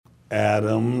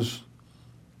Adams,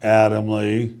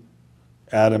 Adamley,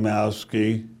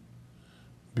 Adamowski,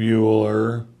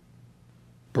 Bueller,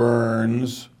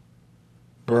 Burns,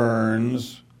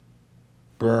 Burns,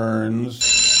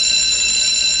 Burns.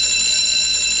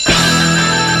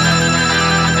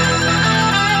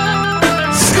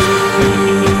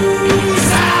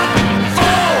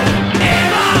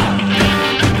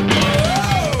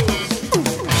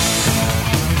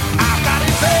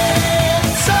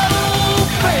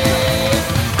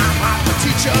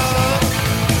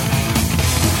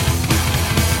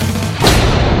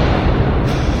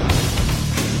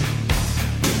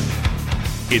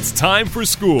 It's time for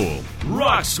school,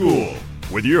 Rock School,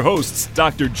 with your hosts,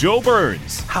 Dr. Joe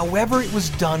Burns. However, it was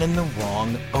done in the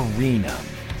wrong arena.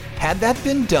 Had that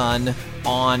been done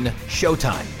on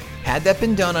Showtime, had that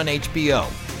been done on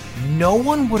HBO, no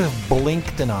one would have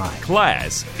blinked an eye.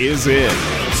 Class is in.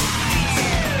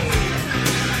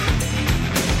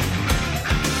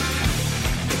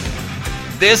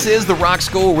 This is the Rock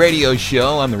School Radio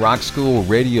Show on the Rock School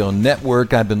Radio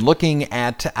Network. I've been looking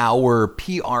at our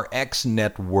PRX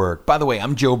network. By the way,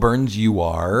 I'm Joe Burns. You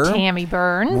are? Tammy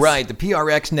Burns. Right. The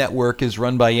PRX network is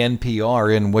run by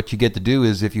NPR, and what you get to do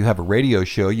is if you have a radio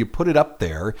show, you put it up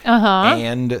there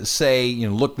and say,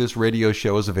 look, this radio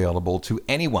show is available to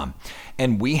anyone.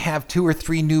 And we have 2 or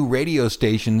 3 new radio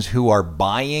stations who are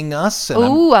buying us.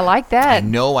 Ooh, I like that. I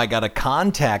know I got to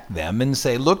contact them and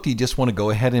say, look, do you just want to go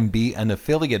ahead and be an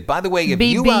affiliate? By the way, if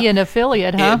you be an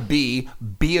affiliate, huh? Be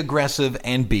aggressive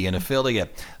and be an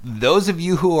affiliate. Those of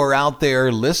you who are out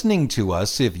there listening to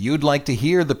us, if you'd like to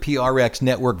hear the PRX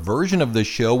network version of the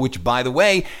show, which, by the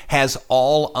way, has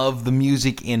all of the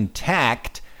music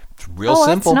intact, it's real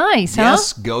simple. That's nice,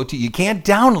 yes, you can't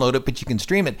download it, but you can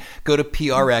stream it. Go to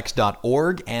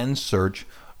prx.org and search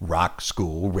Rock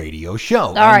School Radio Show.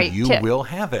 All right. You will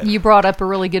have it. You brought up a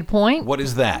really good point. What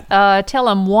is that? Tell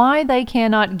them why they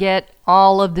cannot get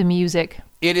all of the music.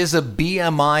 It is a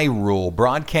BMI rule,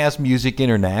 Broadcast Music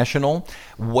International.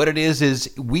 What it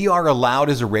is we are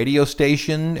allowed as a radio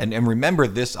station, and remember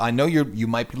this, I know you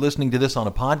might be listening to this on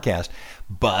a podcast,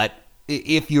 but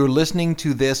if you're listening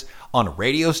to this on a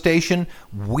radio station,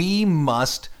 we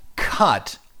must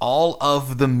cut all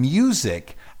of the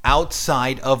music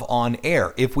outside of on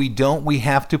air. If we don't, we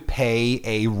have to pay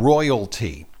a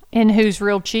royalty. And who's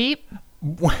real cheap?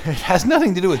 It has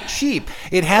nothing to do with cheap.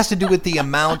 It has to do with the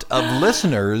amount of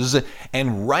listeners.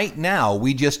 And right now,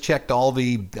 we just checked all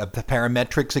the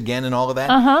parametrics again and all of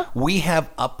that. We have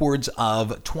upwards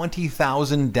of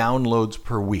 20,000 downloads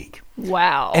per week.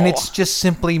 Wow. And it's just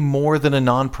simply more than a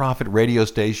nonprofit radio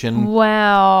station.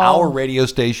 Wow. Our radio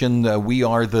station, we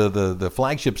are the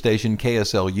flagship station,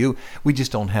 KSLU. We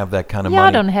just don't have that kind of money. I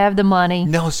don't have the money.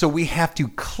 No, so we have to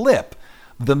clip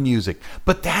the music.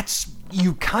 But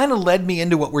you kind of led me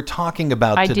into what we're talking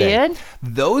about today. I did?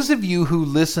 Those of you who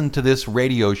listen to this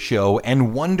radio show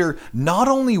and wonder not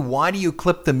only why do you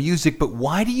clip the music, but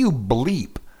why do you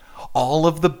bleep all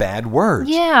of the bad words?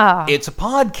 Yeah. It's a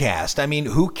podcast. I mean,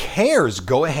 who cares?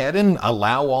 Go ahead and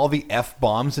allow all the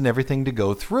F-bombs and everything to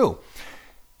go through.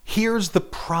 Here's the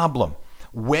problem.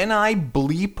 When I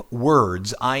bleep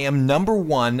words, I am, number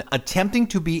one, attempting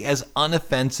to be as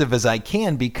unoffensive as I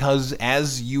can because,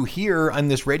 as you hear on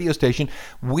this radio station,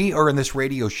 in this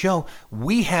radio show,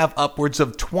 we have upwards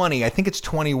of 20, I think it's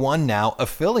 21 now,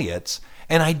 affiliates,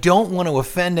 and I don't want to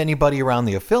offend anybody around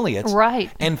the affiliates.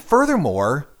 Right. And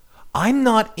furthermore, I'm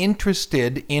not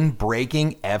interested in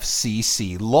breaking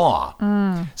FCC law.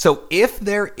 So if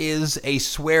there is a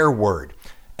swear word,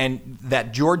 and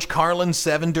that George Carlin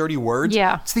 7 dirty words,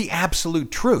 it's the absolute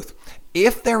truth.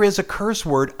 If there is a curse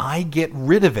word, I get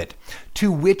rid of it.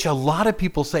 To which a lot of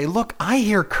people say, look, I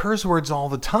hear curse words all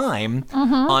the time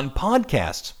on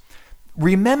podcasts.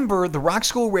 Remember, the Rock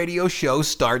School Radio Show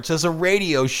starts as a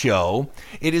radio show.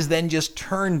 It is then just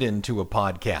turned into a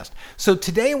podcast. So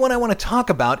today what I want to talk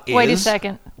about is... Wait a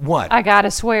second. What? I gotta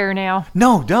swear now.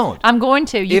 No, don't. I'm going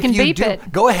to. You can beep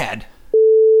it. Go ahead.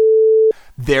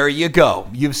 There you go.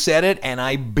 You've said it, and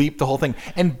I beeped the whole thing.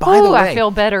 And by the way... I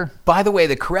feel better. By the way,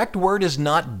 the correct word is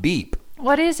not beep.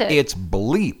 What is it? It's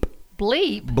bleep.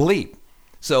 Bleep? Bleep.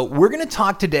 So we're going to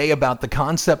talk today about the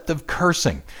concept of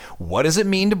cursing. What does it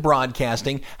mean to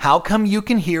broadcasting? How come you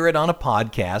can hear it on a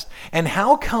podcast? And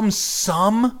how come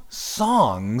some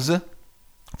songs,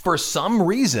 for some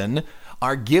reason,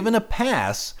 are given a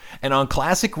pass, and on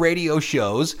classic radio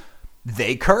shows,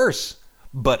 they curse,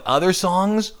 but other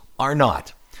songs are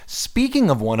not.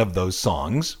 Speaking of one of those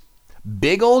songs,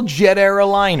 Big Old Jet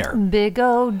Airliner. Big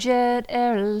Old Jet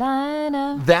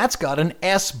Airliner. That's got an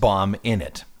S-bomb in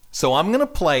it. So I'm going to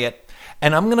play it,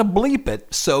 and I'm going to bleep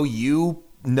it so you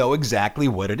know exactly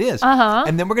what it is. Uh-huh.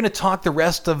 And then we're going to talk the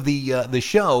rest of the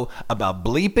show about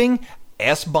bleeping,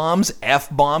 S-bombs,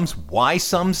 F-bombs, why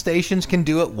some stations can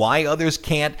do it, why others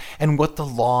can't, and what the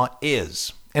law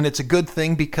is. And it's a good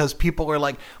thing because people are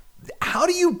like, how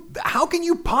can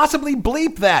you possibly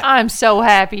bleep that? I'm so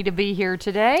happy to be here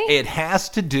today. It has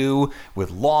to do with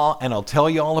law, and I'll tell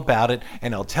you all about it,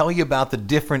 and I'll tell you about the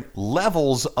different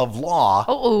levels of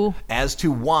law as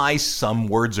to why some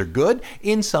words are good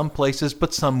in some places,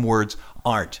 but some words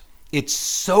aren't. It's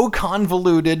so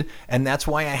convoluted, and that's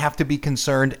why I have to be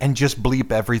concerned and just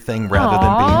bleep everything rather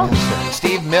than being concerned.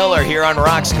 Steve Miller here on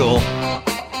Rock School.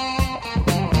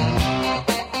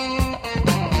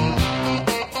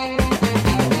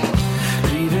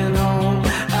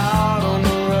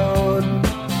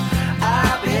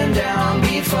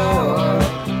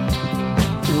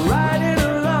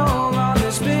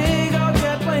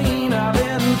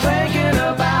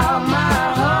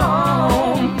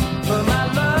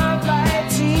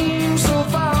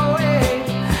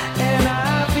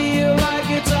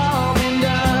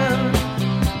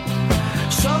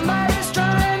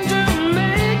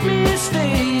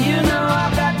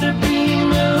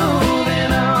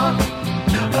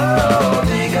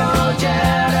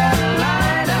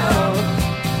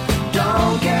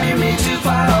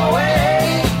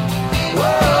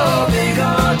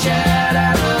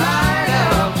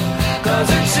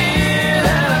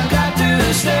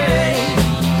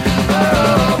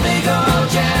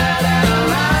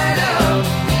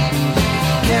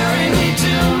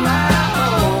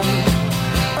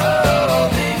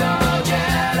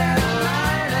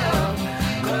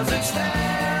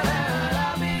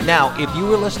 Now, if you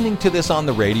were listening to this on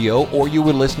the radio or you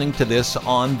were listening to this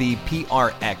on the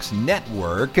PRX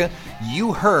network,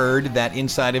 you heard that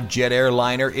inside of Jet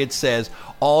Airliner it says,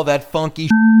 all that funky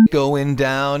going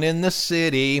down in the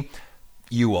city.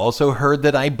 You also heard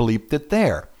that I bleeped it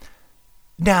there.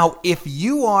 Now, if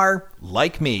you are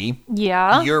like me,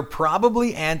 you're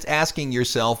probably asking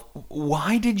yourself,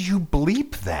 why did you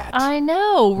bleep that? I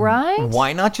know, right?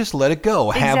 Why not just let it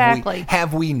go? Exactly.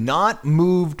 Have we not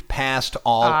moved past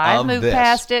all of this? I moved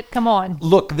past it. Come on.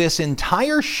 Look, this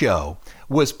entire show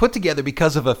was put together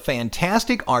because of a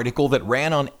fantastic article that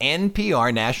ran on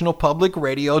NPR,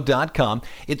 nationalpublicradio.com.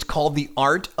 It's called The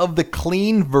Art of the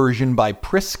Clean Version by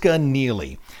Priska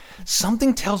Neely.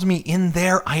 Something tells me in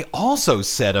there I also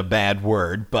said a bad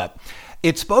word, but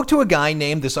it spoke to a guy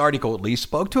named, this article at least,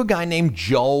 spoke to a guy named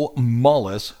Joel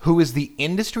Mullis, who is the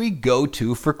industry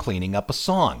go-to for cleaning up a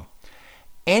song.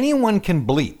 Anyone can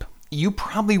bleep. You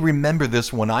probably remember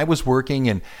this when I was working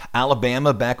in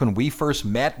Alabama back when we first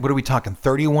met. What are we talking,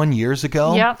 31 years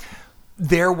ago? Yep.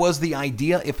 There was the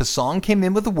idea if a song came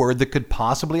in with a word that could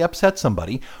possibly upset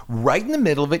somebody, right in the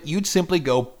middle of it, you'd simply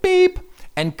go beep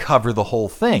and cover the whole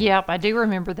thing. Yep, I do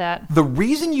remember that. The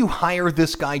reason you hire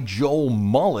this guy Joel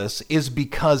Mullis is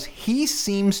because he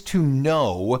seems to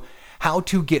know how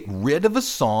to get rid of a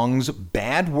song's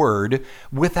bad word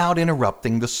without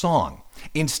interrupting the song.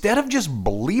 Instead of just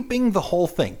bleeping the whole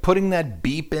thing, putting that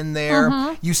beep in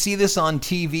there, you see this on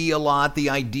TV a lot, the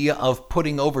idea of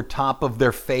putting over top of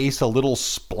their face a little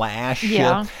splash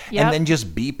and then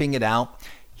just beeping it out.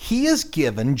 He is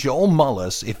given, Joel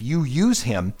Mullis, if you use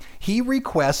him, he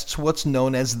requests what's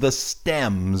known as the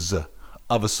stems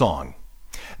of a song.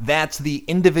 That's the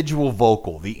individual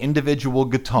vocal, the individual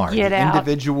guitar,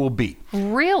 individual beat.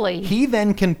 Really? He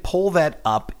then can pull that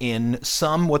up in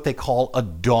some what they call a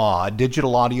DAW,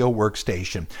 digital audio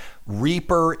workstation.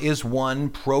 Reaper is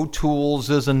one, Pro Tools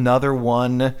is another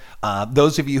one.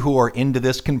 Those of you who are into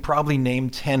this can probably name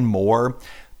 10 more.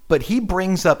 But he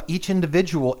brings up each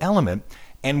individual element.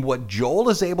 And what Joel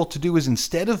is able to do is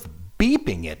instead of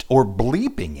beeping it or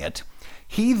bleeping it,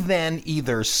 he then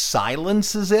either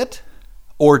silences it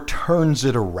or turns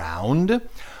it around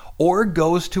or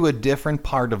goes to a different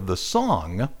part of the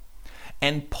song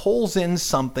and pulls in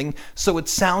something so it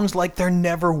sounds like there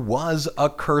never was a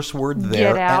curse word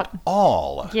there at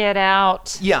all. Get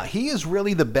out. Yeah, he is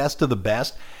really the best of the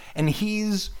best, and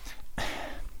he's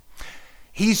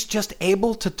just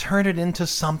able to turn it into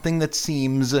something that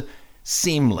seems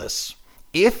seamless.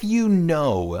 If you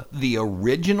know the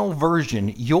original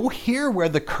version, you'll hear where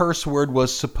the curse word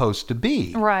was supposed to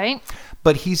be. Right.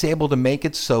 But he's able to make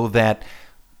it so that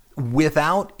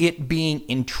without it being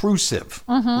intrusive,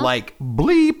 like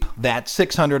bleep, that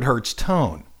 600 hertz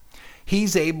tone,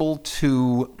 he's able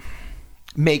to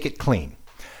make it clean.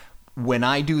 When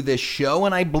I do this show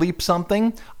and I bleep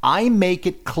something, I make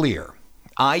it clear.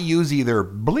 I use either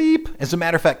bleep, as a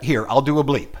matter of fact, here, I'll do a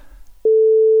bleep.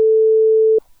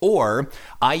 Or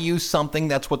I use something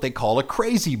that's what they call a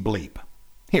crazy bleep.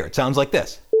 Here, it sounds like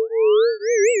this.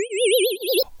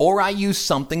 or I use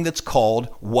something that's called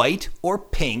white or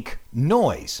pink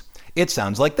noise. It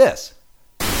sounds like this.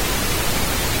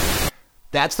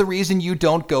 That's the reason you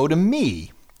don't go to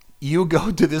me. You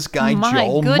go to this guy,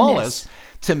 Joel Mullis,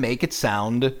 to make it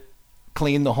sound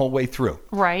clean the whole way through.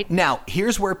 Right. Now,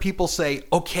 here's where people say,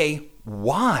 okay,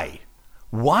 why?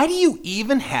 Why do you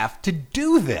even have to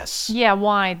do this? Yeah,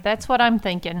 why? That's what I'm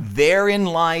thinking. Therein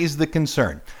lies the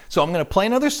concern. So I'm going to play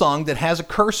another song that has a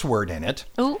curse word in it.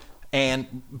 Ooh.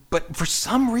 But for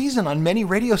some reason, on many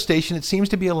radio stations, it seems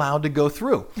to be allowed to go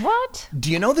through. What? Do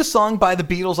you know the song by the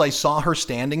Beatles, I Saw Her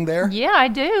Standing There? Yeah, I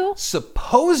do.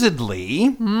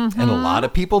 Supposedly, and a lot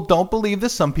of people don't believe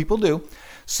this, some people do.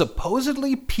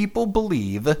 Supposedly, people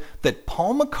believe that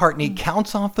Paul McCartney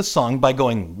counts off the song by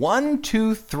going 1,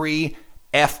 2, 3,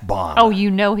 F-bomb. Oh, you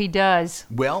know he does.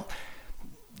 Well,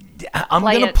 I'm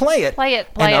going to play it. Play it.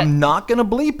 And I'm not going to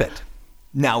bleep it.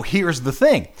 Now, here's the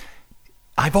thing.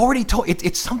 I've already told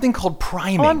it's something called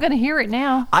priming. Oh, I'm going to hear it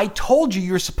now. I told you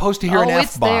you're supposed to hear an F-bomb. Oh,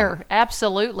 it's there.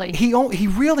 Absolutely. He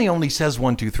really only says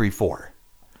 1, 2, 3, 4.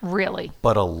 Really?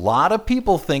 But a lot of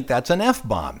people think that's an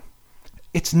F-bomb.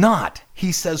 It's not.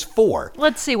 He says 4.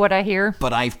 Let's see what I hear.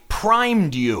 But I've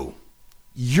primed you.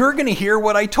 You're going to hear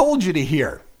what I told you to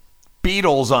hear.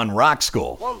 Beatles on Rock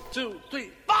School. 1, 2, 3,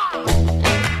 4.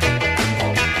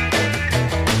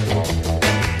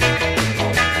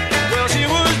 Well, she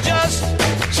was just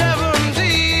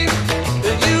 17.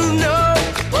 You know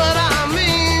what I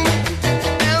mean.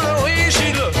 And the way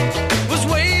she looked was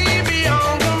way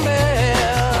beyond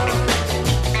compare.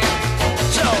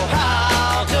 So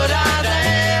how could I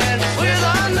dance with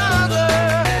another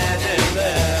standing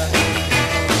there?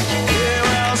 Yeah,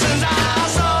 well, since I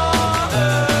saw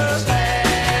her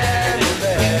standing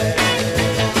there.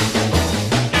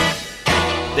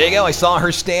 There you go. I saw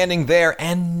her standing there.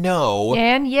 And no.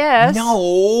 And yes.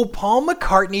 No, Paul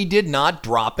McCartney did not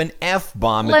drop an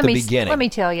F-bomb at the beginning. Let me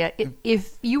tell you,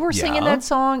 if you were singing Yeah? that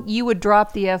song, you would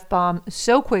drop the F-bomb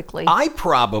so quickly. I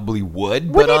probably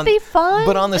would. Wouldn't it be fun?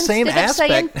 But on the same Instead of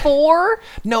saying aspect. 4?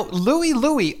 No,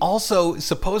 Louie also,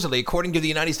 supposedly, according to the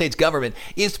United States government,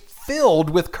 is filled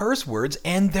with curse words,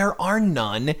 and there are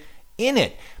none in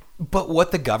it. But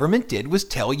what the government did was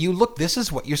tell you, look, this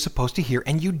is what you're supposed to hear,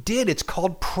 and you did. It's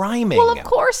called priming. Well, of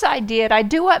course I did. I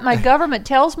do what my government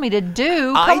tells me to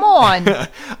do. Come on.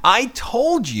 I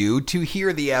told you to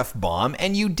hear the F-bomb,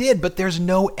 and you did, but there's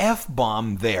no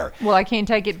F-bomb there. Well, I can't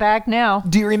take it back now.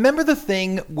 Do you remember the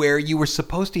thing where you were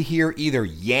supposed to hear either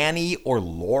Yanny or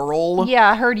Laurel? Yeah,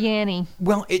 I heard Yanny.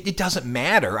 Well, it doesn't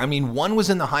matter. I mean, one was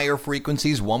in the higher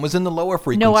frequencies, one was in the lower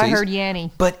frequencies. No, I heard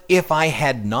Yanny. But if I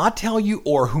had not tell you,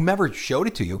 or whomever showed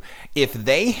it to you, if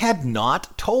they had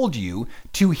not told you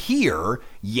to hear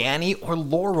Yanny or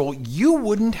Laurel, you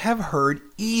wouldn't have heard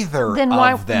either Then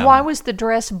of them. why was the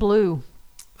dress blue?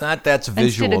 That's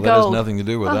visual. Instead of That has gold? nothing to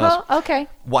do with us. Okay.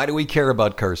 Why do we care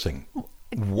about cursing?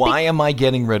 Why am I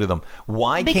getting rid of them?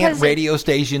 Why can't Because radio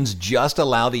stations just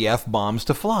allow the F-bombs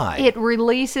to fly? It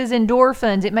releases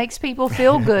endorphins. It makes people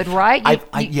feel good, right?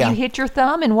 Yeah. You hit your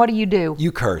thumb, and what do?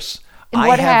 You curse. And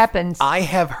what happens? I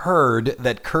have heard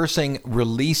that cursing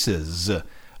releases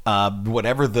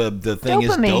whatever the thing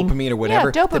is, dopamine or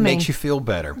whatever, Yeah, that makes dopamine. you feel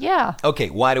better. Yeah. Okay,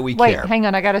 why do we Wait, care? hang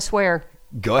on. I got to swear.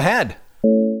 Go ahead.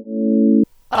 Oh,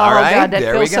 All right, God, that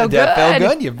there feels we go. so That felt good.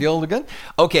 good. You feel good?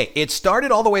 Okay, it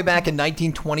started all the way back in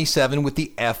 1927 with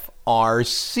the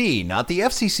FRC, not the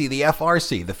FCC, the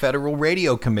FRC, the Federal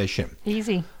Radio Commission.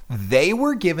 Easy. They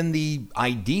were given the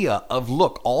idea of,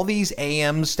 look, all these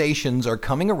AM stations are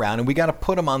coming around and we got to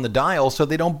put them on the dial so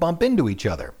they don't bump into each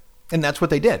other. And that's what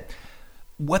they did.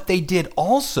 What they did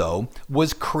also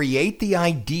was create the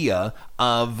idea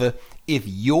of, if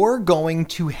you're going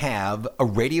to have a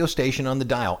radio station on the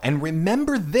dial, and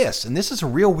remember this, and this is a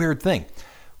real weird thing.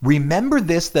 Remember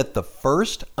this, that the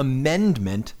First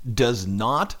Amendment does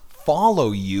not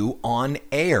follow you on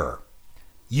air.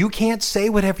 You can't say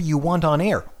whatever you want on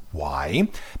air. Why?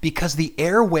 Because the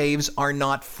airwaves are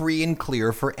not free and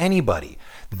clear for anybody.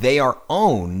 They are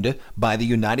owned by the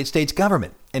United States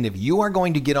government. And if you are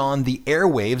going to get on the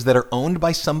airwaves that are owned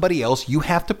by somebody else, you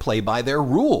have to play by their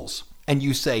rules. And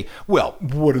you say, well,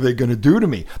 what are they going to do to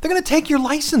me? They're going to take your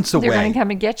license away. They're going to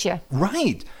come and get you.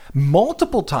 Right.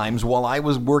 Multiple times while I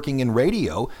was working in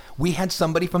radio, we had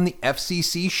somebody from the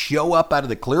FCC show up out of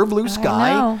the clear blue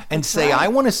sky and say, I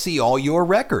want to see all your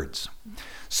records.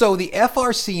 So the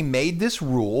FRC made this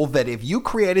rule that if you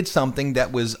created something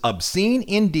that was obscene,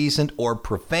 indecent, or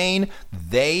profane,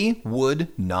 they would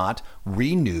not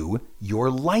renew your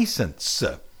license.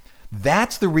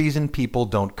 That's the reason people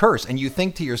don't curse. And you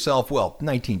think to yourself, well,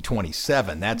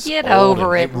 1927, that's Get old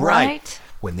over and- it, right?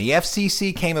 When the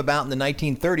FCC came about in the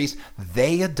 1930s,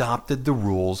 they adopted the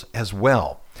rules as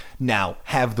well. Now,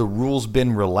 have the rules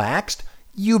been relaxed?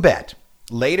 You bet.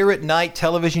 Later at night,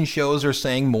 television shows are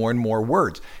saying more and more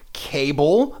words.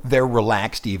 Cable, they're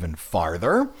relaxed even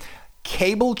farther.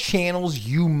 Cable channels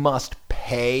you must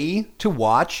pay to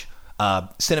watch.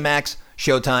 Cinemax,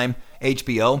 Showtime,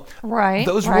 HBO. Right.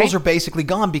 Those rules are basically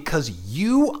gone because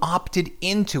you opted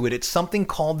into it. It's something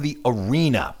called the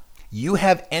arena. You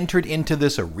have entered into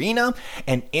this arena,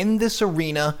 and in this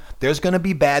arena, there's going to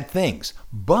be bad things.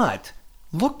 But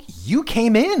look, you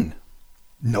came in.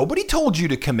 Nobody told you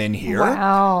to come in here.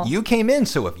 Wow. You came in.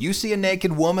 So if you see a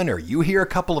naked woman or you hear a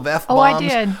couple of F-bombs Oh, I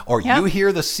did. or Yep. you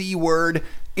hear the C word,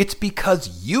 it's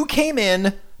because you came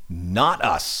in, not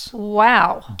us.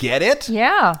 Wow. Get it?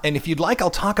 Yeah. And if you'd like,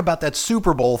 I'll talk about that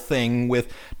Super Bowl thing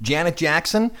with Janet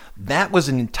Jackson. That was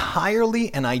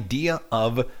entirely an idea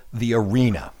of the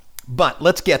arena. But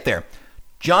let's get there.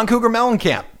 John Cougar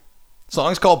Mellencamp.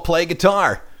 Song's called Play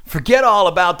Guitar. Forget all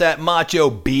about that macho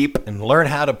beep and learn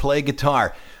how to play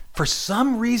guitar. For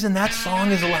some reason, that song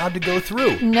is allowed to go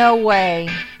through. No way.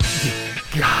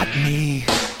 Got me.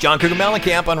 John Cougar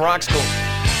Mellencamp on Rock School.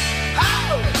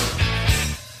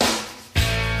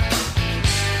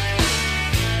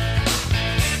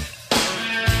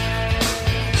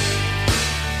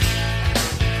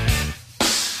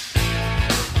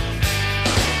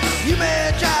 You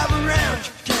may drive around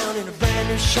town in a brand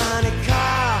new shiny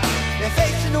car. You're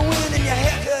facing the wind and your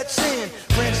haircut's in.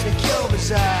 Friends think you're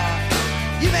bizarre.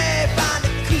 You may find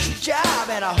a cushy job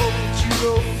and I hope that you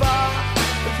go far.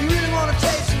 If you really want to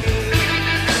taste some good.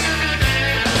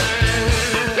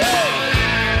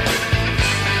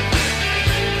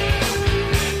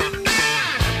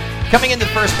 Coming into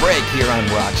the first break here on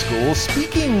Rock School,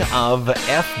 speaking of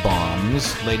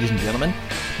F-bombs, ladies and gentlemen,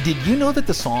 did you know that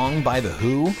the song by The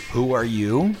Who Are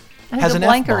You, Has a an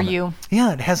blank F-bomb Are in it? You.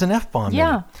 Yeah, it has an F-bomb in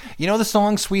Yeah. it. You know the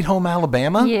song Sweet Home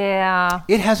Alabama? Yeah.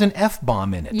 It has an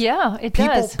F-bomb in it. Yeah, it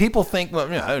does. People think, well,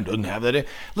 yeah, it doesn't have that.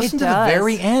 Listen to does. the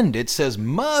very end. It says,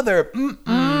 mother,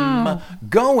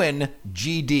 going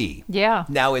GD. Yeah.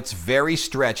 Now, it's very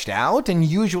stretched out, and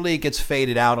usually it gets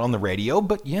faded out on the radio,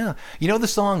 but yeah. You know the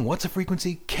song, What's a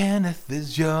Frequency? Kenneth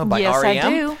is your, by Yes, I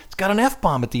R.E.M.? do. It's got an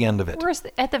F-bomb at the end of it. Where's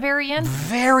at the very end?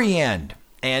 Very end.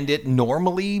 And it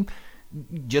normally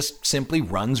just simply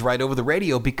runs right over the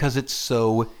radio because it's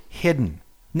so hidden.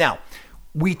 Now,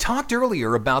 we talked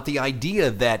earlier about the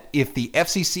idea that if the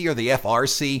FCC or the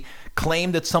FRC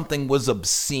claimed that something was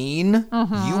obscene,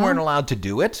 you weren't allowed to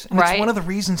do it. And Right. it's one of the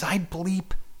reasons I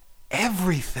bleep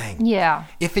everything. Yeah.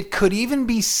 If it could even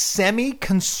be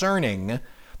semi-concerning,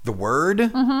 the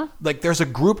word, like there's a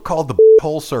group called the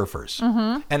Hole Surfers.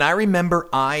 And I remember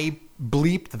I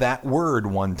bleeped that word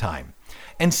one time.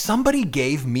 And somebody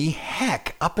gave me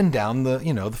heck up and down the,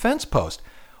 the fence post.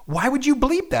 Why would you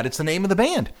bleep that? It's the name of the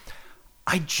band.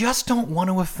 I just don't want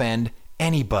to offend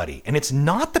anybody. And it's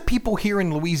not the people here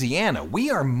in Louisiana.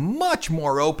 We are much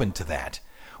more open to that.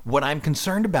 What I'm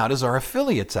concerned about is our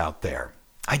affiliates out there.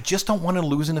 I just don't want to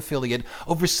lose an affiliate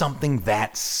over something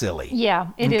that silly. Yeah,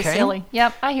 it is Okay? silly.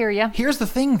 Yep, I hear you. Here's the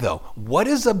thing, though. What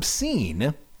is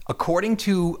obscene? According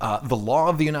to the law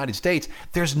of the United States,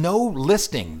 there's no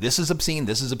listing. This is obscene,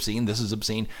 this is obscene, this is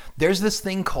obscene. There's this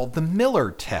thing called the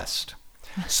Miller test.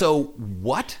 So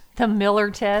what? The Miller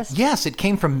test. Yes, it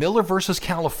came from Miller versus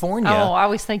California. Oh, I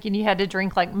was thinking you had to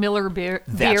drink like Miller beer.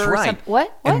 That's or right. something.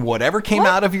 What? And whatever came What?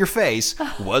 out of your face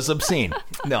was obscene.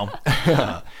 No.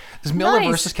 This is Miller Nice.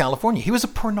 versus California. He was a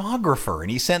pornographer, and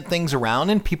he sent things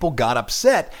around, and people got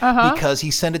upset because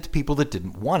he sent it to people that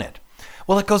didn't want it.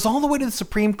 Well, it goes all the way to the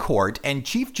Supreme Court, and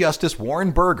Chief Justice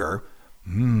Warren Burger,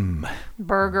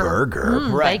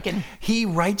 right? Bacon. He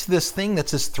writes this thing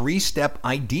that's this 3-step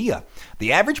idea.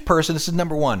 The average person, this is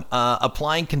number one,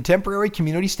 applying contemporary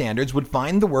community standards would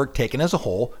find the work taken as a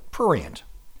whole prurient,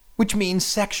 which means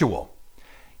sexual.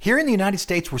 Here in the United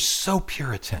States, we're so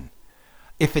Puritan.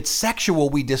 If it's sexual,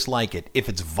 we dislike it. If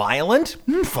it's violent,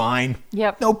 fine.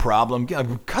 Yep. No problem.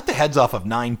 Cut the heads off of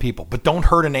 9 people, but don't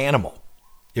hurt an animal.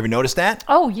 You ever notice that?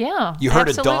 Oh, yeah. You hurt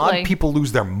absolutely. a dog, people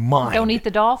lose their mind. Don't eat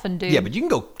the dolphin, dude. Yeah, but you can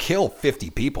go kill 50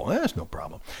 people. That's no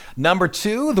problem. Number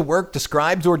 2, the work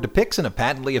describes or depicts in a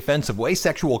patently offensive way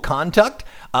sexual conduct,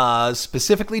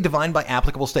 specifically defined by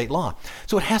applicable state law.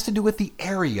 So it has to do with the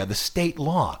area, the state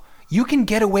law. You can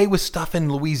get away with stuff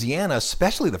in Louisiana,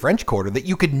 especially the French Quarter, that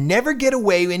you could never get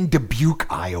away in Dubuque,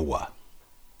 Iowa.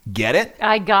 Get it?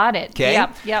 I got it. Okay.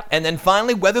 Yep. And then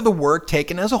finally, whether the work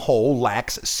taken as a whole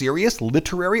lacks serious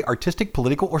literary, artistic,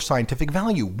 political, or scientific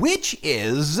value, which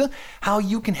is how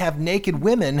you can have naked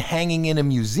women hanging in a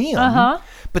museum.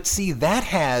 But see, that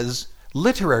has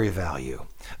literary value.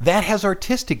 That has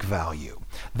artistic value.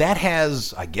 That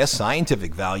has, I guess,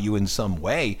 scientific value in some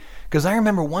way. Because I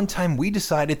remember one time we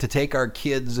decided to take our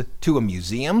kids to a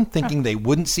museum thinking they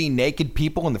wouldn't see naked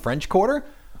people in the French Quarter.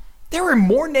 There were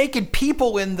more naked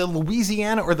people in the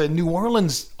Louisiana or the New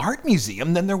Orleans Art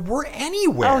Museum than there were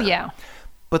anywhere. Oh, yeah.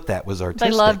 But that was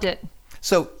artistic. They loved it.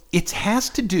 So it has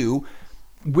to do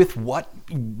with what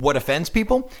offends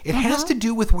people. It has to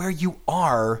do with where you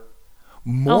are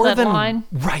more than line.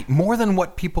 Right, more than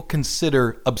what people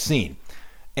consider obscene.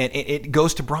 And it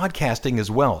goes to broadcasting as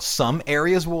well. Some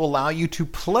areas will allow you to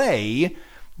play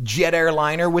jet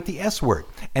airliner with the S word,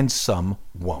 and some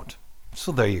won't.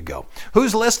 So there you go.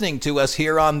 Who's listening to us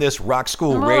here on this Rock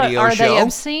School radio Are show? they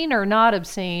obscene or not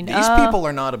obscene? These people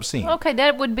are not obscene. Okay,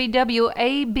 that would be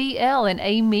WABL in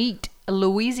Amite,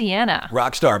 Louisiana.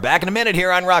 Rockstar, back in a minute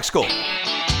here on Rock School.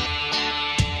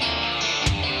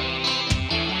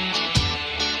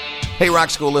 Hey, Rock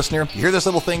School listener, you hear this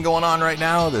little thing going on right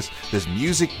now? This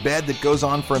music bed that goes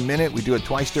on for a minute. We do it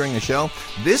twice during the show.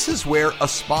 This is where a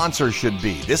sponsor should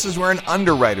be. This is where an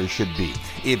underwriter should be.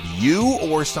 If you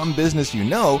or some business you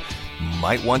know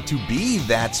might want to be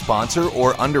that sponsor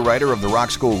or underwriter of the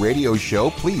Rock School radio show,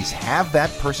 please have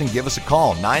that person give us a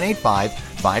call.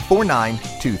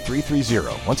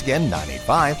 985-549-2330. Once again,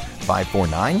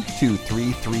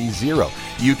 985-549-2330.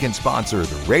 You can sponsor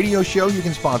the radio show, you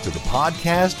can sponsor the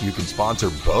podcast, you can sponsor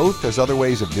both. There's other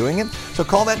ways of doing it. So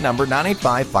call that number,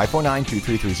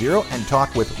 985-549-2330, and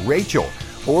talk with Rachel.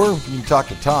 Or you can talk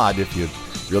to Todd if you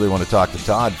really want to talk to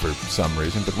Todd for some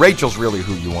reason. But Rachel's really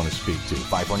who you want to speak to.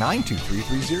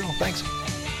 549-2330. Thanks.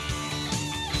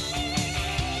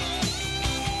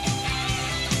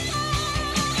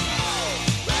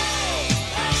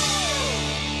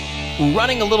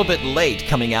 Running a little bit late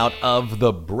coming out of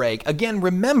the break. Again,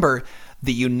 remember,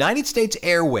 the United States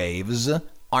airwaves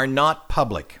are not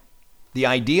public. The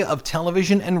idea of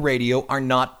television and radio are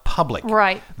not public.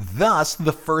 Right. Thus,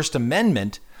 the First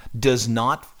Amendment does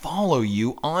not follow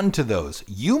you onto those.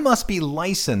 You must be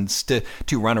licensed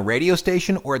to run a radio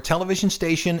station or a television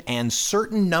station, and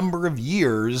certain number of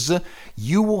years,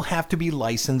 you will have to be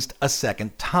licensed a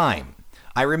second time.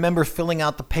 I remember filling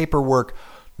out the paperwork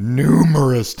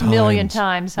numerous times. Million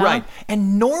times, huh? Right.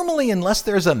 And normally, unless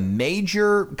there's a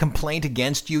major complaint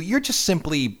against you, you're just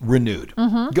simply renewed.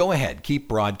 Go ahead, keep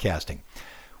broadcasting.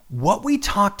 What we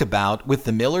talked about with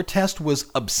the Miller test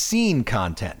was obscene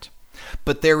content.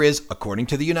 But there is, according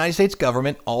to the United States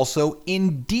government, also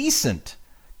indecent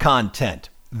content.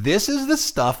 This is the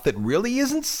stuff that really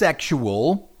isn't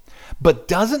sexual, but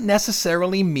doesn't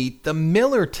necessarily meet the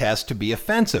Miller test to be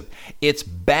offensive. It's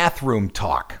bathroom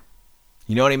talk.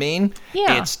 You know what I mean?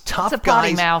 Yeah. It's tough It's a potty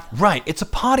guys. mouth. Right. It's a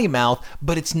potty mouth,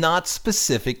 but it's not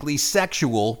specifically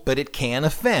sexual, but it can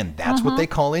offend. That's what they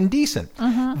call indecent.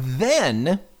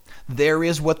 Then there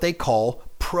is what they call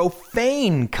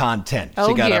profane content. So Oh,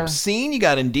 you got dear. obscene, you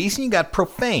got indecent, you got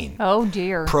profane. Oh,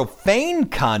 dear. Profane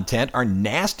content are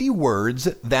nasty words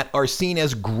that are seen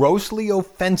as grossly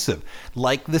offensive,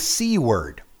 like the C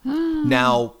word.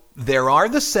 Now, there are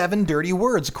the 7 dirty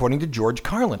words, according to George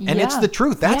Carlin, and it's Yeah. the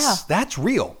truth. That's Yeah.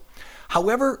 real.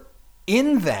 However,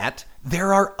 in that,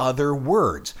 there are other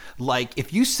words. Like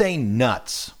if you say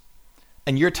nuts,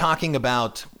 and you're talking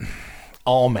about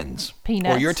almonds,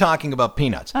 Peanuts. or you're talking about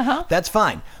peanuts, that's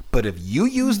fine. But if you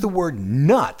use the word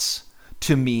nuts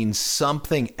to mean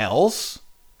something else,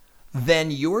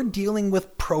 then you're dealing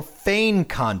with profane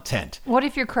content. What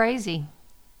if you're crazy?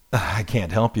 I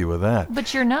can't help you with that.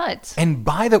 But you're nuts. And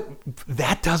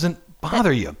that doesn't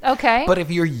bother you. Okay. But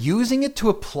if you're using it to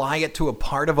apply it to a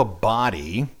part of a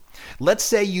body, let's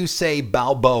say you say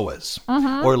Balboas,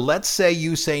 or let's say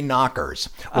you say knockers,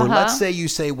 or let's say you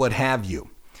say what have you.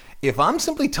 If I'm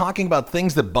simply talking about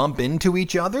things that bump into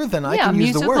each other, then I can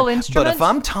use the musical word. But instruments. if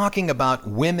I'm talking about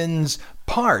women's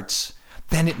parts,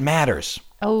 then it matters.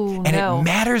 Oh, And no. it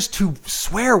matters to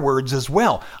swear words as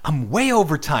well. I'm way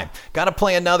over time. Got to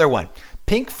play another one.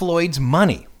 Pink Floyd's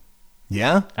Money.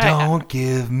 Yeah? Don't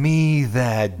give me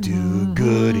that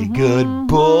do-goody good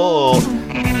bull.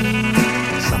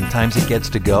 Sometimes it gets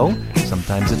to go.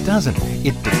 Sometimes it doesn't.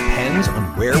 It depends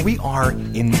on where we are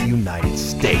in the United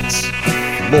States.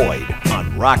 Floyd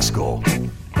on Rock School.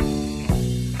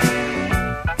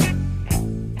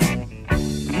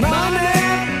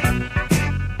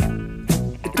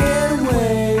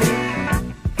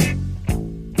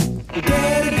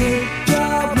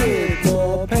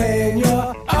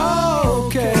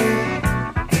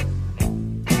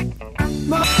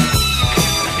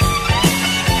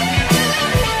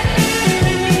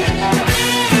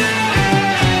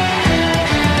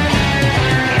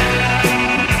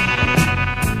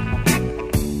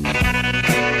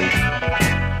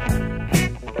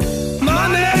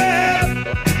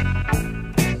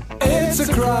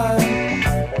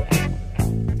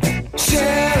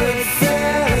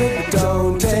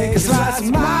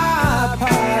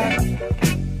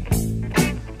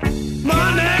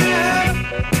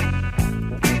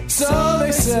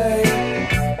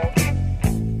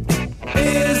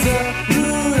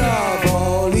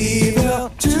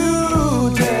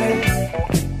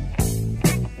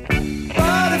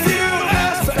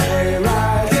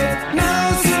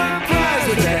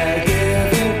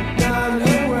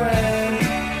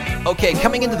 Okay,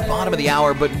 coming into the bottom of the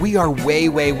hour, but we are way,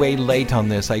 way, way late on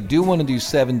this. I do want to do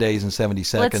 7 days and 70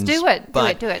 seconds. Let's do it.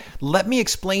 But Do it. let me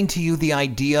explain to you the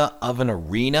idea of an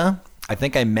arena. I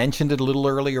think I mentioned it a little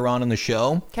earlier on in the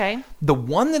show. Okay. The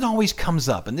one that always comes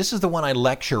up, and this is the one I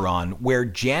lecture on, where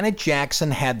Janet Jackson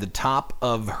had the top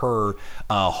of her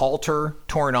halter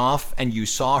torn off and you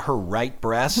saw her right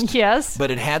breast. Yes. But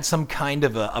it had some kind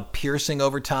of a piercing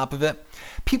over top of it.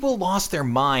 People lost their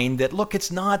mind that, look,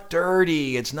 it's not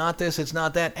dirty, it's not this, it's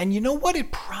not that. And you know what?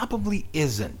 It probably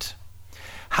isn't.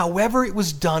 However, it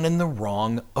was done in the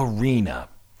wrong arena.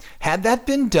 Had that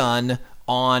been done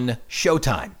on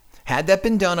Showtime, had that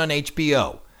been done on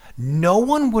HBO, no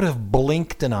one would have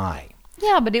blinked an eye.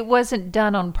 Yeah, but it wasn't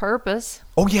done on purpose.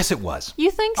 Oh, yes, it was.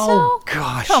 You think so? Oh,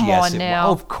 gosh, Come yes, on it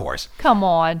now. was. Of course. Come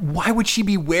on. Why would she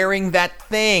be wearing that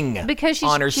thing Because she's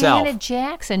on herself? Janet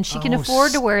Jackson. She can Oh,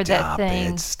 afford to wear that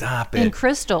thing. Stop In it.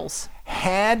 crystals.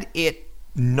 Had it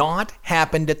not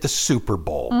happened at the Super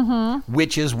Bowl,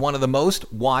 which is one of the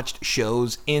most watched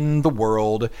shows in the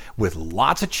world with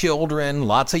lots of children,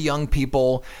 lots of young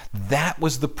people, that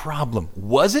was the problem.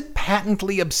 Was it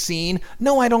patently obscene?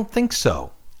 No, I don't think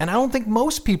so. And I don't think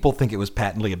most people think it was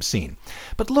patently obscene.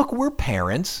 But look, we're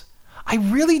parents. I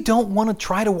really don't want to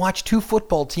try to watch two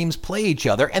football teams play each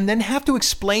other and then have to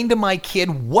explain to my kid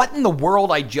what in the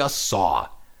world I just saw.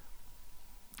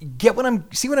 See what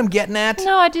I'm getting at?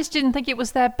 No, I just didn't think it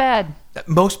was that bad.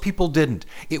 Most people didn't.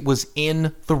 It was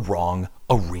in the wrong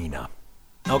arena.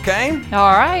 Okay?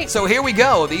 All right. So here we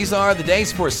go. These are the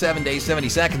days for 7 days, 70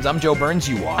 seconds. I'm Joe Burns.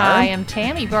 You are. I am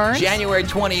Tammy Burns. January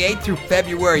 28th through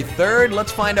February 3rd.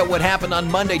 Let's find out what happened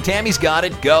on Monday. Tammy's got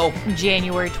it. Go.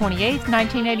 January 28th,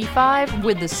 1985,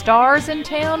 with the stars in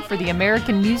town for the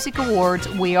American Music Awards,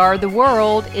 We Are the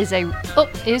World is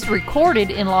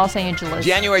recorded in Los Angeles.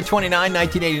 January 29,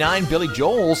 1989, Billy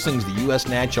Joel sings the U.S.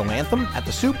 national anthem at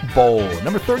the Super Bowl,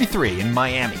 number 33 in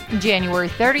Miami. January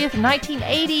 30th,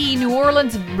 1980, New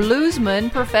Orleans bluesman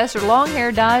Professor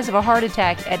Longhair dies of a heart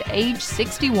attack at age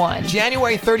 61.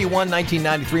 January 31,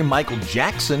 1993, Michael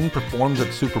Jackson performs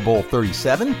at Super Bowl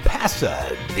 37,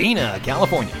 Pasadena,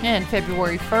 California. And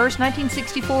February 1st,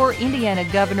 1964, Indiana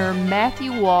Governor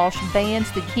Matthew Walsh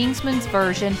bans the Kingsmen's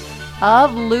version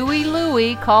of Louie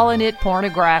Louie, calling it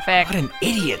pornographic. What an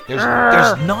idiot. There's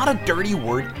not a dirty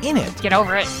word in it. Get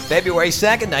over it. February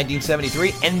 2nd,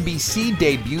 1973, NBC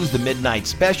debuts the Midnight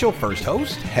Special. First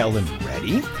host, Helen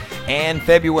Reddy. And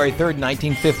February 3rd,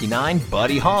 1959,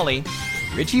 Buddy Holly,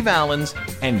 Richie Valens,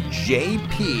 and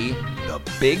J.P. the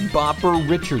Big Bopper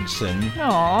Richardson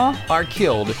are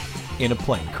killed in a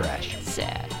plane crash.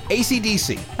 Sad.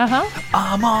 AC/DC. Uh-huh.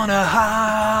 I'm on a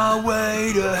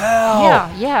highway to hell.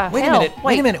 Yeah. Wait hell.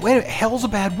 a minute. Hell's a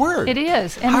bad word. It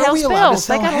is. And How are hell we allowed to spells.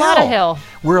 They say got a lot of hell.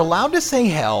 We're allowed to say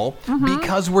hell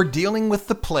because we're dealing with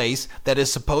the place that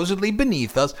is supposedly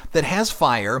beneath us, that has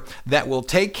fire, that will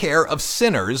take care of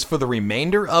sinners for the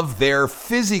remainder of their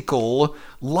physical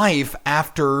life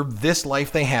after this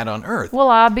life they had on earth. Will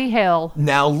I be hell?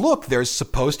 Now look, there's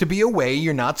supposed to be a way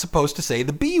you're not supposed to say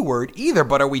the B word either,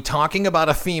 but are we talking about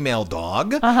a female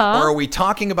dog? Or are we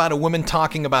talking about a woman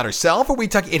talking about herself?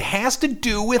 It has to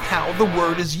do with how the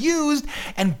word is used,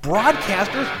 and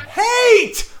broadcasters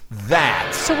hate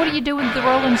that. So what do you do with the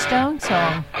Rolling Stones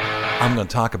song? I'm going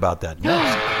to talk about that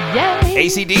next. Yay!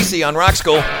 AC/DC on Rock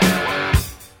School.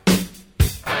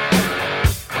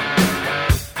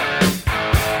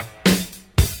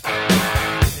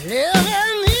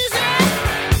 Living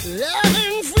easy,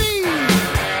 loving free.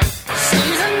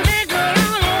 Season ticket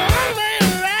on a one-way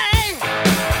ride.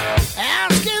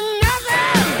 Asking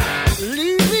nothing,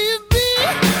 leave me be.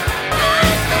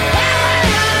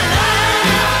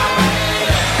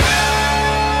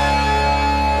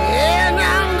 And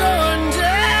I'm going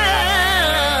down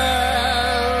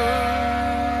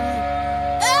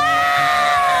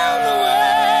all the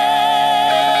way.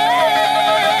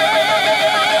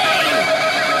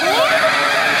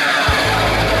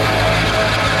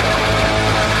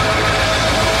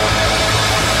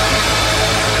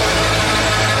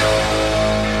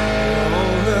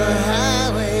 On the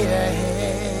highway to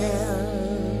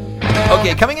hell.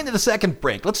 Okay, coming into the second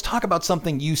break, let's talk about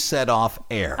something you said off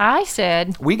air. I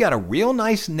said, We got a real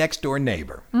nice next door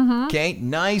neighbor. Okay,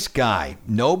 nice guy.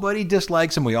 Nobody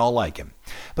dislikes him. We all like him.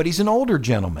 But he's an older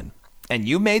gentleman. And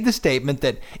you made the statement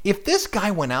that if this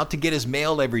guy went out to get his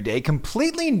mail every day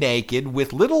completely naked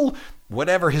with little,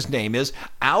 whatever his name is,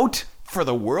 out for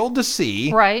the world to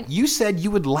see. Right. You said you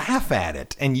would laugh at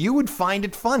it and you would find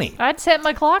it funny. I'd set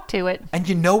my clock to it. And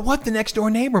you know what? The next door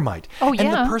neighbor might. Oh, And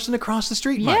yeah. the person across the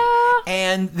street might. Yeah.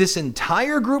 And this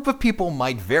entire group of people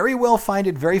might very well find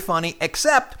it very funny,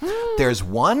 except there's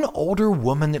one older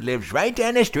woman that lives right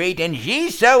down the street, and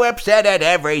she's so upset at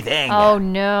everything. Oh,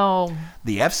 no.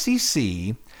 The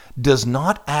FCC does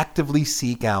not actively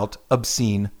seek out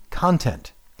obscene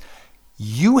content.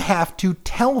 You have to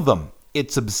tell them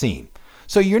it's obscene.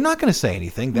 So you're not going to say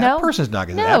anything. That No. person's not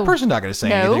going to. No. That person's not going to say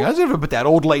No. anything. But that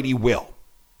old lady will.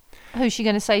 Who's she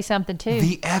going to say something to?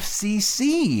 The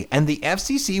FCC. And the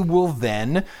FCC will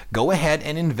then go ahead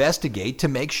and investigate to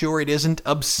make sure it isn't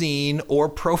obscene or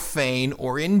profane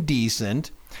or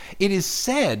indecent. It is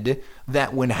said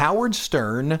that when Howard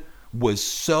Stern was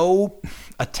so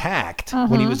attacked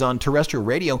when he was on terrestrial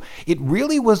radio, it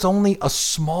really was only a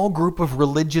small group of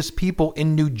religious people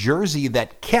in New Jersey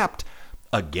that kept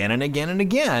again and again and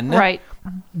again Right.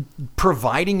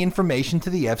 providing information to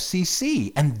the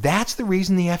FCC. And that's the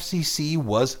reason the FCC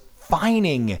was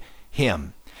fining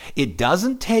him. It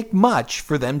doesn't take much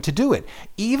for them to do it.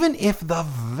 Even if the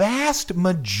vast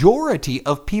majority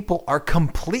of people are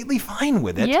completely fine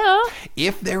with it, Yeah.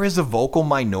 if there is a vocal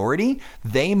minority,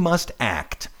 they must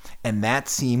act. And that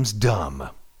seems dumb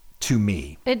to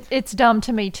me. It's dumb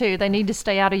to me, too. They need to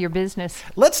stay out of your business.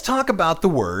 Let's talk about the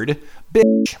word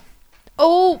bitch.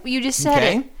 Oh, you just said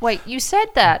Okay. it. Wait, you said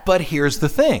that. But here's the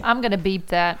thing. I'm going to beep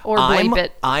that or bleep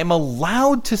it. I'm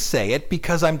allowed to say it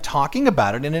because I'm talking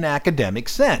about it in an academic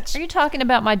sense. Are you talking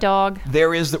about my dog?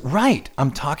 There is right. I'm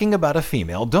talking about a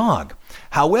female dog.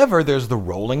 However, there's the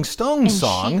Rolling Stones And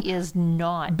song, she is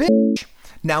not. bitch.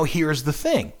 Now, here's the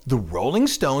thing. The Rolling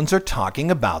Stones are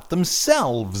talking about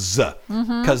themselves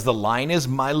because the line is,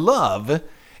 my love,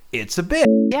 it's a bitch.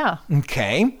 Yeah.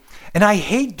 Okay. And I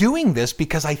hate doing this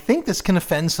because I think this can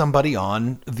offend somebody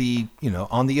on the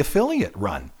affiliate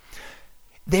run.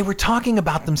 They were talking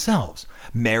about themselves.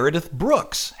 Meredith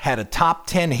Brooks had a top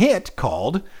 10 hit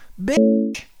called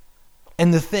Bitch.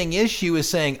 And the thing is, she was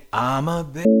saying, I'm a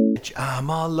bitch, I'm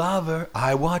a lover,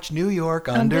 I watch New York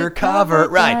undercover.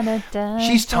 Right.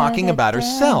 She's talking about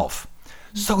herself.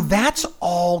 So that's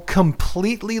all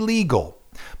completely legal.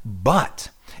 But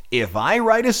if I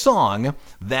write a song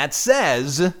that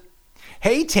says,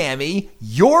 hey, Tammy,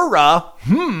 you're a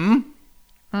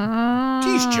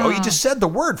Geez, Joe, you just said the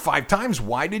word 5 times.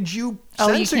 Why did you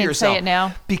censor you can't yourself? say it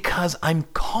now. Because I'm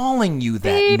calling you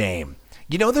that Beep. name.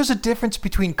 You know, there's a difference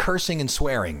between cursing and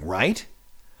swearing, right?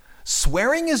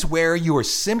 Swearing is where you are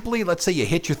simply, let's say you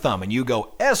hit your thumb and you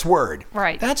go, S word.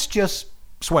 Right. That's just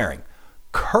swearing.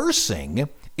 Cursing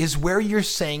is where you're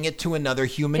saying it to another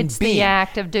human It's being. the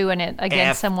act of doing it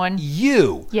against someone.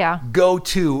 You Yeah. go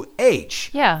to H.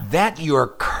 Yeah. That you're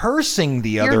cursing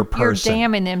the other person. You're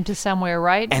damning them to somewhere,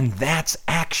 right? And that's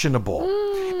actionable.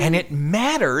 And it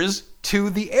matters to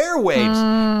the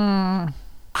airwaves.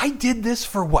 I did this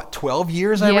for 12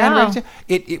 years? I ran Yeah. radio.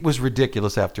 It was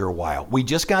ridiculous after a while. We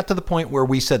just got to the point where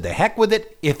we said, the heck with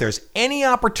it. If there's any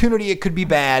opportunity it could be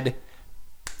bad,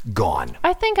 gone.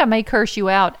 I think I may curse you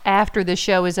out after the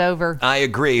show is over. I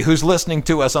agree. Who's listening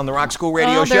to us on the Rock School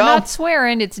Radio They're Show? not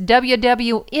swearing. It's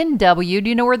WWNW. Do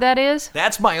you know where that is?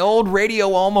 That's my old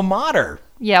radio alma mater.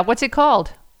 Yeah, what's it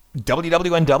called?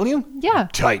 WWNW? Yeah.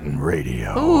 Titan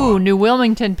Radio. Ooh, New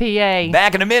Wilmington, PA.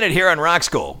 Back in a minute here on Rock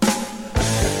School.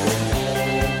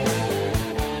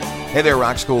 Hey there,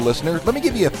 Rock School listener. Let me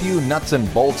give you a few nuts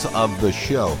and bolts of the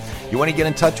show. You want to get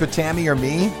in touch with Tammy or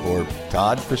me, or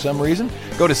Todd for some reason?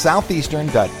 Go to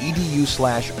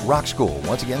southeastern.edu/rockschool.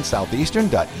 Once again,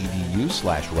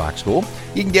 southeastern.edu/rockschool.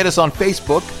 You can get us on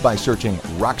Facebook by searching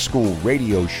Rock School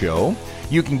Radio Show.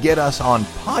 You can get us on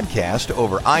podcast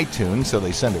over iTunes, so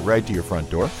they send it right to your front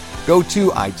door. Go to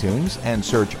iTunes and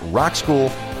search Rock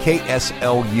School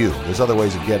KSLU. There's other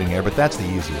ways of getting there, but that's the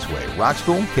easiest way. Rock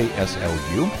School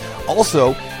KSLU.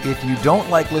 Also, if you don't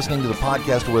like listening to the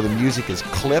podcast where the music is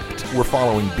clipped, we're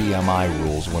following BMI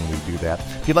rules when we do that.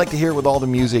 If you'd like to hear it with all the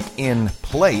music in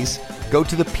place, go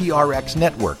to the PRX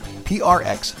network,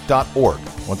 prx.org.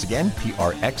 Once again,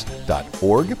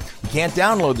 prx.org. You can't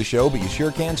download the show, but you sure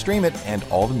can stream it, and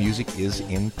all the music is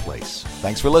in place.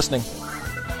 Thanks for listening.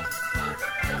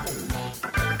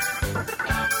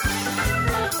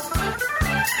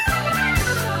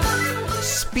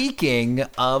 Speaking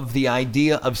of the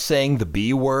idea of saying the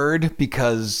B word,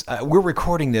 because we're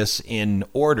recording this in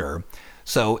order,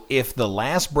 so if the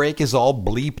last break is all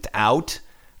bleeped out,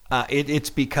 it's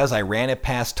because I ran it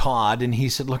past Todd and he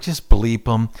said, look, just bleep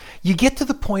them. You get to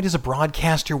the point as a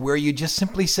broadcaster where you just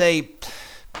simply say,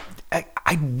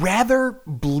 I'd rather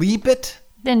bleep it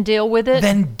Then deal with it.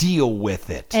 then deal with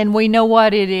it. And we know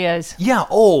what it is. Yeah,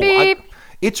 Beep.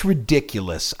 it's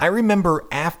ridiculous. I remember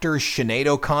after Sinead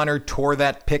O'Connor tore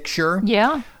that picture,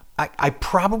 Yeah. I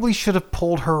probably should have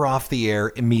pulled her off the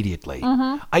air immediately.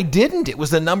 Mm-hmm. I didn't. It was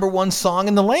the number one song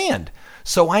in the land.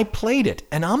 So I played it.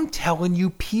 And I'm telling you,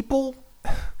 people,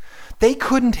 they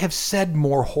couldn't have said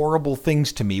more horrible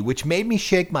things to me, which made me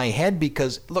shake my head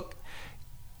because, look,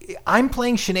 I'm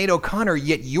playing Sinead O'Connor,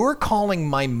 yet you're calling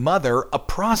my mother a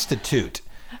prostitute.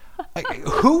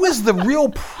 Who is the real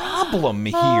problem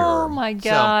here? Oh, my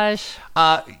gosh.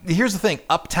 So, here's the thing.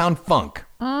 Uptown Funk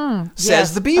says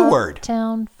Yes. the B word.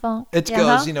 Uptown Funk. It Uh-huh.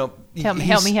 goes, Help me,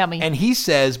 he's- help me. And he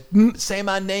says, say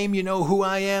my name, you know who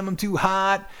I am, I'm too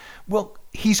hot. Well,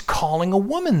 he's calling a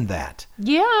woman that.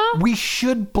 Yeah. We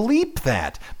should bleep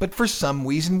that, but for some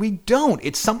reason we don't.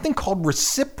 It's something called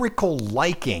reciprocal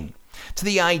liking. To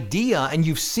the idea, and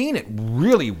you've seen it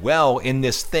really well in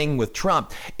this thing with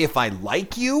Trump, if I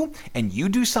like you and you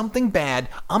do something bad,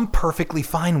 I'm perfectly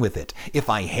fine with it. If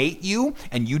I hate you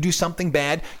and you do something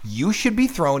bad, you should be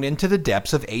thrown into the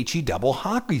depths of HE double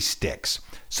hockey sticks.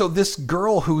 So this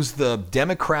girl who's the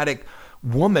Democratic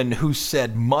woman who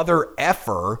said mother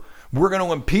effer, we're going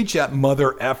to impeach that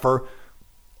mother effer.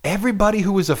 Everybody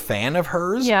who was a fan of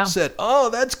hers said,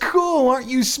 oh, that's cool. Aren't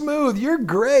you smooth? You're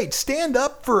great. Stand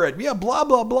up for it. Yeah, blah,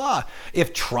 blah, blah.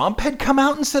 If Trump had come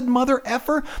out and said mother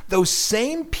effer, those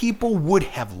same people would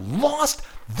have lost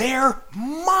their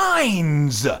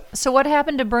minds. So what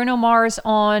happened to Bruno Mars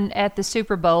at the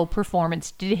Super Bowl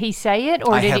performance? Did he say it,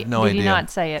 or I did have no he idea.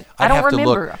 not say it? I'd I don't have to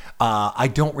remember. look. I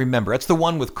don't remember. That's the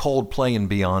one with Coldplay and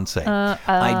Beyonce.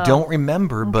 I don't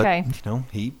remember, but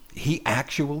okay. He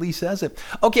actually says it.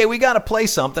 Okay, we got to play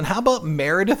something. How about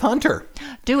Meredith Hunter?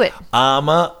 Do it. It's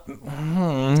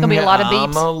gonna be a lot of beeps.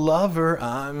 I'm a lover.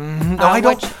 I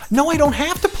don't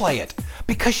have to play it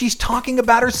because she's talking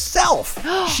about herself.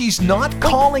 She's not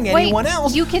calling anyone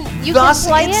else. You can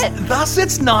play it. Thus,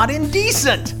 it's not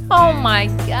indecent. Oh my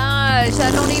gosh!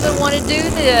 I don't even want to do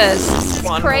this. This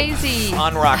is crazy.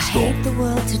 On Rock I School. hate the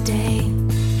world today.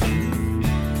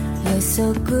 You're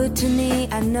so good to me,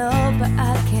 I know, but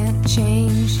I can't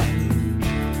change.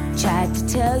 Tried to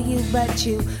tell you, but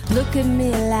you look at me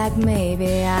like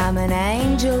maybe I'm an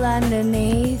angel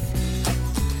underneath,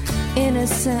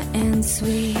 innocent and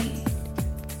sweet.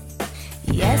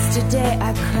 Yesterday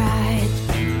I cried.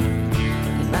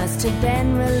 You must have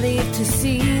been relieved to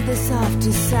see the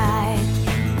softer side.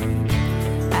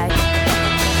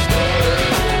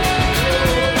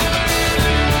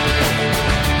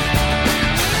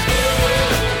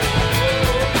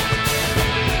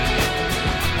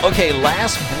 Okay,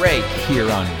 last break here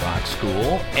on Rock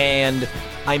School, and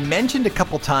I mentioned a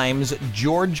couple times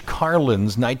George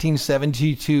Carlin's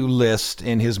 1972 list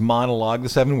in his monologue, The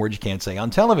 7 Words You Can't Say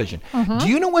on Television. Mm-hmm. Do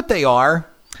you know what they are?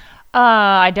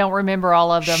 I don't remember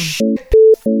all of them.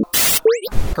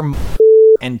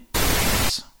 And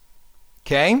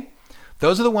okay?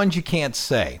 Those are the ones you can't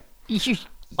say. You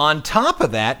On top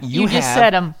of that, you just have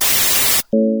said them.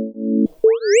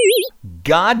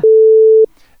 God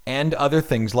and other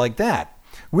things like that,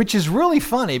 which is really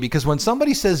funny because when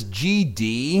somebody says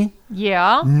GD,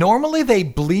 Yeah. normally they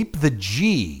bleep the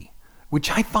G,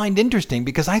 which I find interesting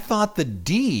because I thought the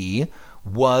D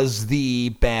was the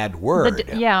bad word.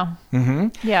 Yeah. Mm-hmm.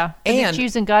 Yeah. And it's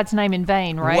using God's name in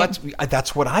vain, right?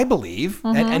 That's what I believe.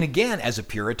 And again, as a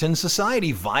Puritan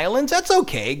society, violence, that's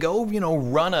okay. Go,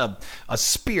 run a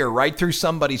spear right through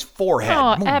somebody's forehead.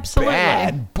 Oh, absolutely.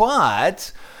 Bad,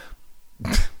 but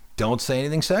don't say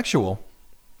anything sexual.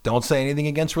 Don't say anything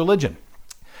against religion.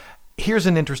 Here's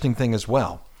an interesting thing as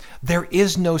well. There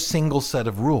is no single set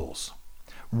of rules.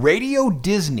 Radio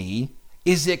Disney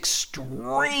is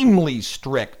extremely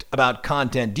strict about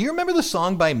content. Do you remember the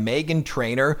song by Meghan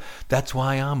Trainor? That's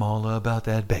why I'm all about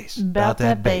that bass. About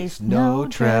that bass, no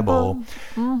treble.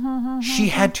 She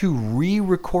had to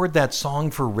re-record that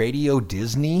song for Radio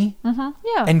Disney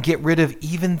Yeah. and get rid of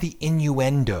even the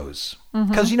innuendos.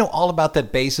 Because, all about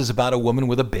that bass is about a woman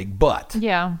with a big butt.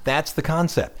 Yeah. That's the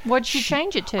concept. What'd she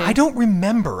change it to? I don't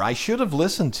remember. I should have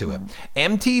listened to it.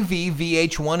 MTV,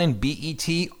 VH1, and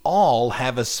BET all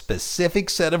have a specific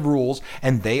set of rules,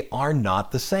 and they are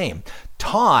not the same.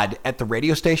 Todd, at the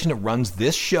radio station that runs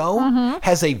this show,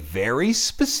 has a very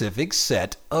specific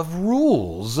set of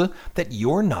rules that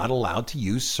you're not allowed to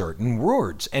use certain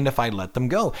words. And if I let them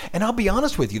go, and I'll be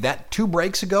honest with you, that 2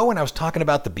 breaks ago when I was talking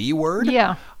about the B word,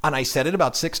 Yeah. and I said it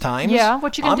about 6 times. Yeah,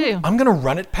 what you gonna do? I'm going to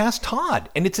run it past Todd,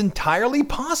 and it's entirely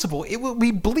possible it will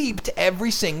be bleeped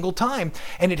every single time.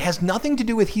 And it has nothing to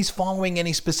do with he's following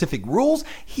any specific rules.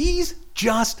 He's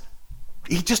just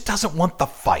he just doesn't want the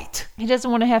fight. He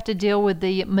doesn't want to have to deal with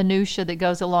the minutia that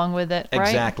goes along with it, right?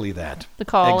 Exactly that. The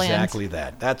call-ins. Exactly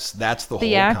that. That's the whole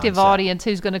The active concept. audience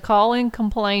who's going to call in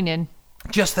complaining.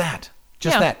 Just that.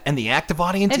 Just Yeah. that. And the active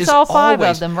audience It's is all five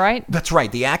always, of them, right? That's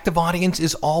right. The active audience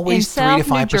is always In 3 to South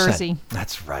New 5%. Jersey.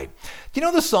 That's right. Do you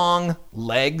know the song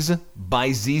Legs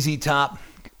by ZZ Top?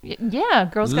 Yeah,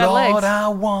 Girls Got Lord, Legs. I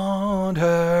want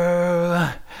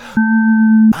her.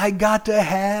 I got to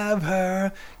have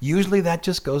her. Usually that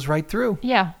just goes right through.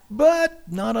 Yeah. But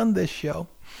not on this show.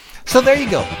 So there you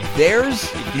go. There's,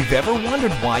 if you've ever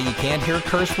wondered why you can't hear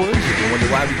curse words, if you wonder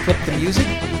why we clip the music,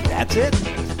 that's it.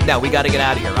 Now we got to get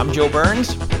out of here. I'm Joe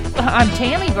Burns. I'm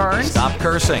Tammy Burns. Stop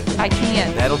cursing. I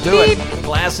can't. That'll do Beep. it.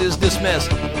 Class is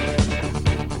dismissed.